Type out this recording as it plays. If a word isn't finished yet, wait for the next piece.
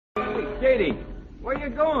Katie, where you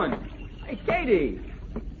going? Hey, Katie.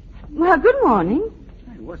 Well, good morning.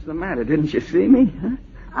 Hey, what's the matter? Didn't you see me? Huh?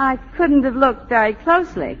 I couldn't have looked very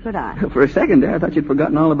closely, could I? For a second there, I thought you'd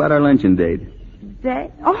forgotten all about our luncheon date.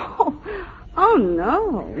 Oh,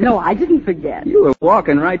 no. No, I didn't forget. You were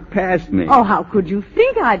walking right past me. Oh, how could you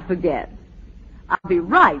think I'd forget? I'll be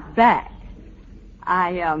right back.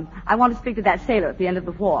 I want to speak to that sailor at the end of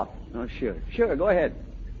the wharf. Oh, sure. Sure, go ahead.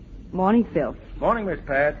 Morning, Phil. Morning, Miss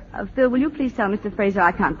Pat. Phil, will you please tell Mr. Fraser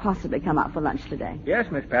I can't possibly come out for lunch today? Yes,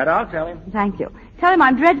 Miss Pat, I'll tell him. Thank you. Tell him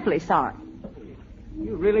I'm dreadfully sorry.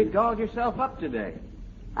 You really dolled yourself up today.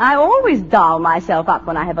 I always doll myself up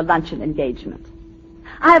when I have a luncheon engagement.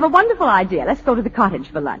 I have a wonderful idea. Let's go to the cottage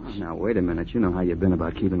for lunch. Now, wait a minute. You know how you've been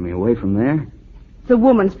about keeping me away from there. It's a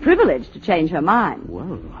woman's privilege to change her mind.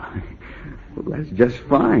 Well, that's just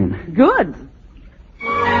fine. Good.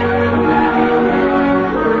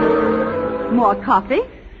 More coffee?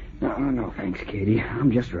 No, thanks, Katie.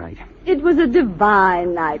 I'm just right. It was a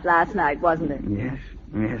divine night last night, wasn't it?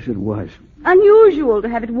 Yes, it was. Unusual to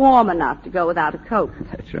have it warm enough to go without a coat.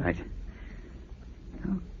 That's right.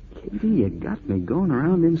 Oh, Katie, you got me going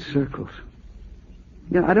around in circles.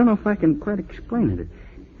 Yeah, I don't know if I can quite explain it.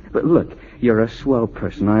 But look, you're a swell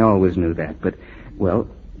person. I always knew that. But, well,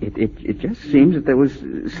 it just seems that there was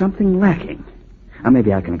something lacking.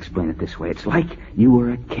 Maybe I can explain it this way. It's like you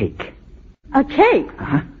were a cake. A cake?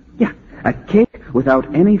 Uh-huh. Yeah, a cake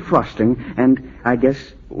without any frosting, and I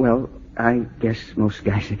guess most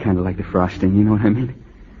guys, they kind of like the frosting, you know what I mean?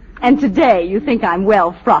 And today you think I'm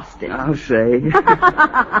well frosted. I'll say.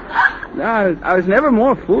 No, I was never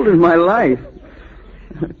more fooled in my life.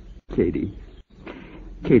 Katie,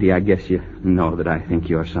 I guess you know that I think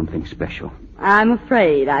you're something special. I'm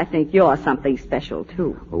afraid I think you're something special,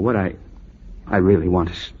 too. Well, what I really want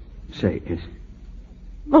to say is...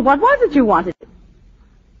 Well, what was it you wanted?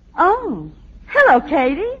 Oh, hello,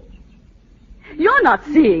 Katie. You're not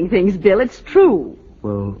seeing things, Bill. It's true.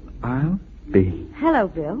 Well, I'll be. Hello,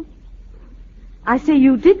 Bill. I see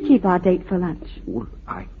you did keep our date for lunch. Well,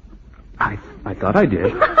 I thought I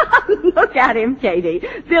did. Look at him, Katie.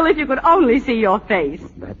 Bill, if you could only see your face.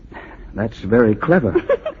 That's very clever.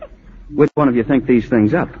 Which one of you think these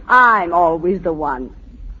things up? I'm always the one.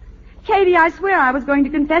 Katie, I swear I was going to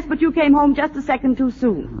confess, but you came home just a second too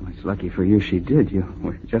soon. Well, it's lucky for you she did. You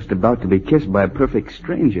were just about to be kissed by a perfect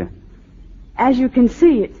stranger. As you can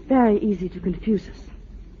see, it's very easy to confuse us.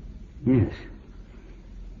 Yes.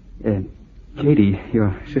 Katie,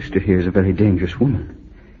 your sister here is a very dangerous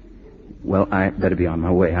woman. Well, I better be on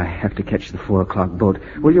my way. I have to catch the 4:00 boat.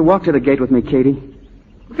 Will you walk to the gate with me, Katie?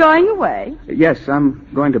 Going away? Yes, I'm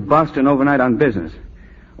going to Boston overnight on business.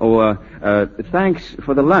 Oh, thanks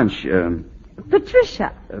for the lunch.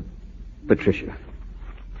 Patricia. Patricia.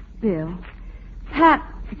 Bill,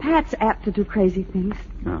 Pat's apt to do crazy things.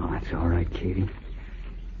 Oh, that's all right, Katie.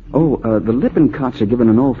 Oh, the Lippincotts are giving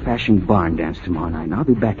an old-fashioned barn dance tomorrow night, and I'll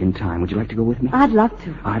be back in time. Would you like to go with me? I'd love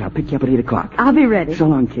to. All right, I'll pick you up at 8:00. I'll be ready. So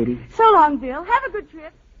long, Katie. So long, Bill. Have a good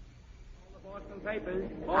trip.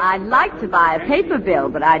 I'd like to buy a paper bill,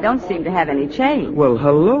 but I don't seem to have any change. Well,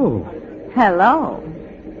 hello. Hello.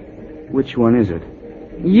 Which one is it?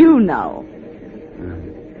 You know.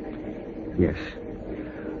 Yes,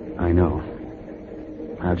 I know.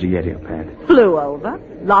 How'd you get here, Pat? Flew over.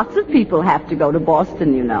 Lots of people have to go to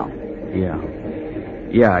Boston, you know.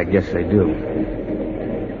 Yeah, I guess they do.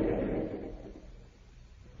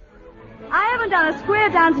 I haven't done a square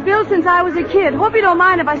dance, Bill, since I was a kid. Hope you don't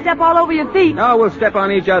mind if I step all over your feet. No, we'll step on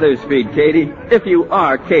each other's feet, Katie. If you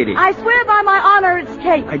are Katie. I swear by my honor it's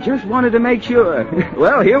Kate. I just wanted to make sure.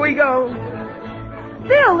 Well, here we go.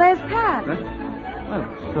 Bill, there's Pat. Huh?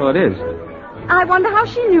 Well, so it is. I wonder how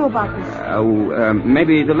she knew about this.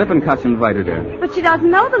 Maybe the Lippincotts invited her. But she doesn't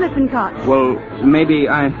know the Lippincotts. Well, maybe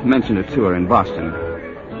I mentioned it to her in Boston.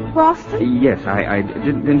 Boston? Yes, I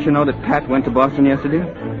didn't you know that Pat went to Boston yesterday?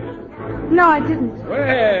 No, I didn't.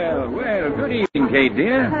 Well, good evening, Kate,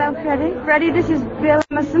 dear. Hello, Freddie. Freddie, this is Bill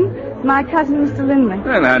Emerson, my cousin, Mr. Lindley.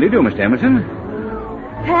 Well, how do you do, Mr. Emerson?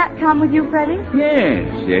 Pat come with you, Freddie?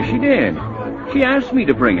 Yes, she did. She asked me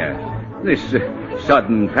to bring her. This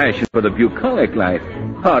sudden passion for the bucolic life.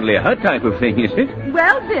 Hardly her type of thing, is it?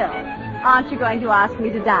 Well, Bill, aren't you going to ask me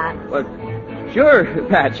to dance? Well, sure,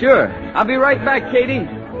 Pat, sure. I'll be right back, Katie.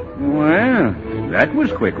 Well, that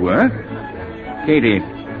was quick work. Katie,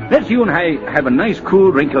 let's you and I have a nice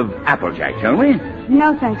cool drink of Applejack, shall we?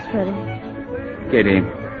 No, thanks, Freddie. Katie,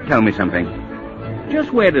 tell me something.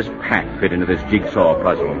 Just where does Pat fit into this jigsaw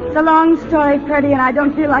puzzle? It's a long story, Freddie, and I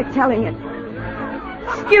don't feel like telling it.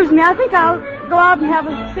 Excuse me, I think I'll go out and have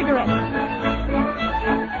a cigarette.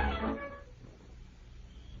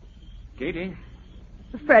 Katie?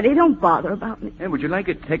 Freddie, don't bother about me. Hey, would you like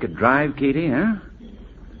to take a drive, Katie, huh?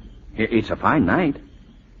 It's a fine night.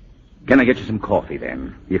 Can I get you some coffee,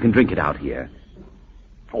 then? You can drink it out here.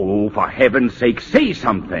 Oh, for heaven's sake, say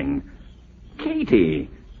something.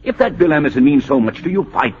 Katie, if that Bill Emerson means so much to you,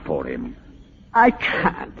 fight for him. I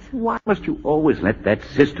can't. Why must you always let that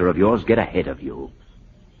sister of yours get ahead of you?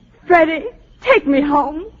 Freddie, take me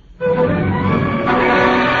home. Why,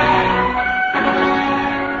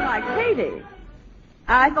 Katie,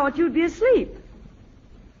 I thought you'd be asleep.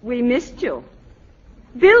 We missed you.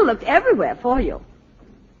 Bill looked everywhere for you.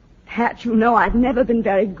 Pat, you know I've never been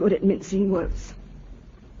very good at mincing words.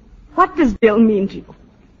 What does Bill mean to you?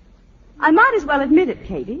 I might as well admit it,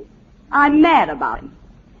 Katie. I'm mad about him.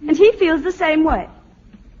 And he feels the same way.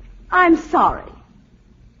 I'm sorry.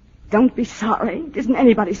 Don't be sorry. It isn't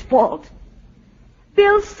anybody's fault.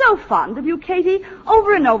 Bill's so fond of you, Katie.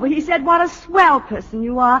 Over and over he said what a swell person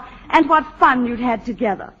you are and what fun you'd had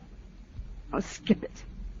together. Oh, skip it.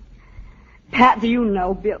 Pat, do you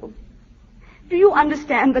know Bill? Do you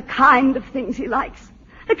understand the kind of things he likes?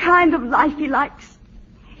 The kind of life he likes?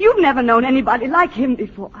 You've never known anybody like him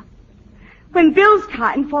before. When Bill's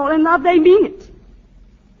kind fall in love, they mean it.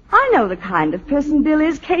 I know the kind of person Bill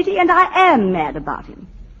is, Katie, and I am mad about him.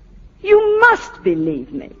 You must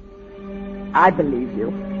believe me. I believe you.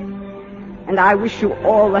 And I wish you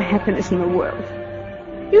all the happiness in the world.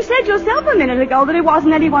 You said yourself a minute ago that it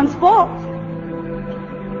wasn't anyone's fault.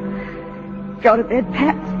 Go to bed,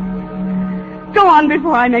 Pat. Go on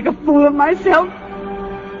before I make a fool of myself.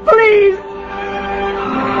 Please.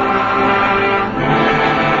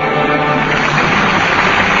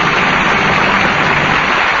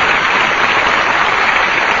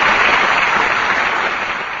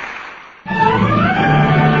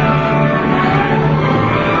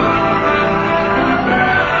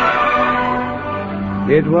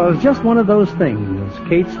 It was just one of those things,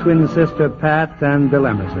 Kate's twin sister Pat and Bill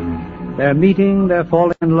Emerson. Their meeting, their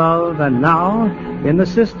falling in love, and now, in the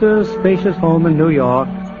sisters' spacious home in New York,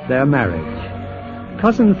 their marriage.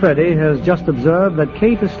 Cousin Freddie has just observed that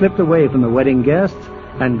Kate has slipped away from the wedding guests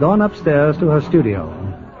and gone upstairs to her studio.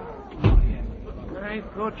 I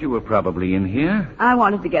thought you were probably in here. I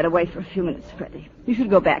wanted to get away for a few minutes, Freddie. You should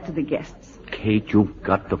go back to the guests. Kate, you've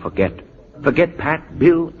got to forget. Forget Pat,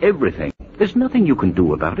 Bill, everything. There's nothing you can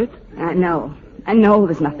do about it. I know. I know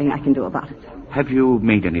there's nothing I can do about it. Have you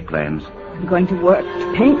made any plans? I'm going to work,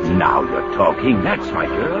 to paint. Now you're talking. That's my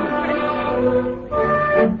girl.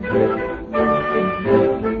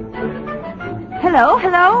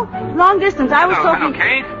 Hello? Long distance. I was talking... Hello,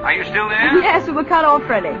 Kate. Are you still there? Yes, we were cut off,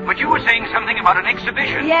 Freddie. But you were saying something about an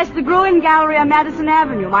exhibition. Yes, the Gruen Gallery on Madison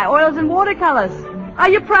Avenue. My oils and watercolors. Are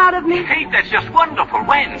you proud of me? Kate, that's just wonderful.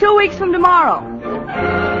 When? 2 weeks from tomorrow.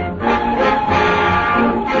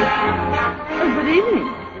 Oh, good evening.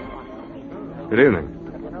 Good evening.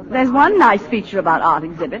 There's one nice feature about art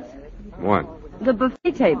exhibits. What? The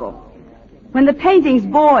buffet table. When the paintings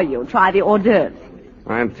bore you, try the hors d'oeuvres.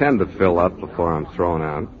 I intend to fill up before I'm thrown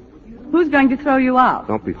out. Who's going to throw you out?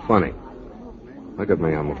 Don't be funny. Look at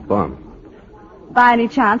me, I'm a bum. By any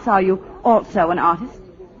chance, are you also an artist?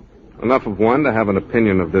 Enough of one to have an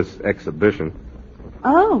opinion of this exhibition.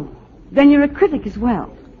 Oh, then you're a critic as well.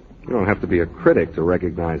 You don't have to be a critic to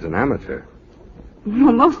recognize an amateur.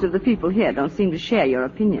 Well, most of the people here don't seem to share your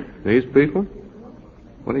opinion. These people?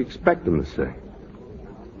 What do you expect them to say?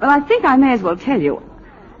 Well, I think I may as well tell you.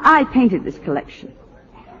 I painted this collection.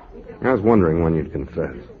 I was wondering when you'd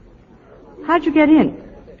confess. How'd you get in?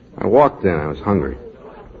 I walked in, I was hungry.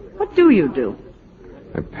 What do you do?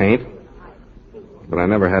 I paint. But I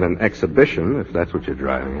never had an exhibition, if that's what you're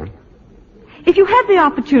driving at. If you had the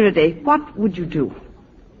opportunity, what would you do?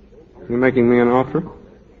 You making me an offer?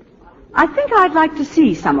 I think I'd like to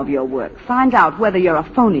see some of your work. Find out whether you're a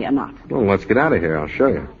phony or not. Well, let's get out of here. I'll show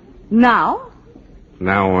you. Now?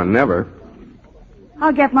 Now or never.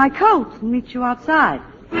 I'll get my coat and meet you outside.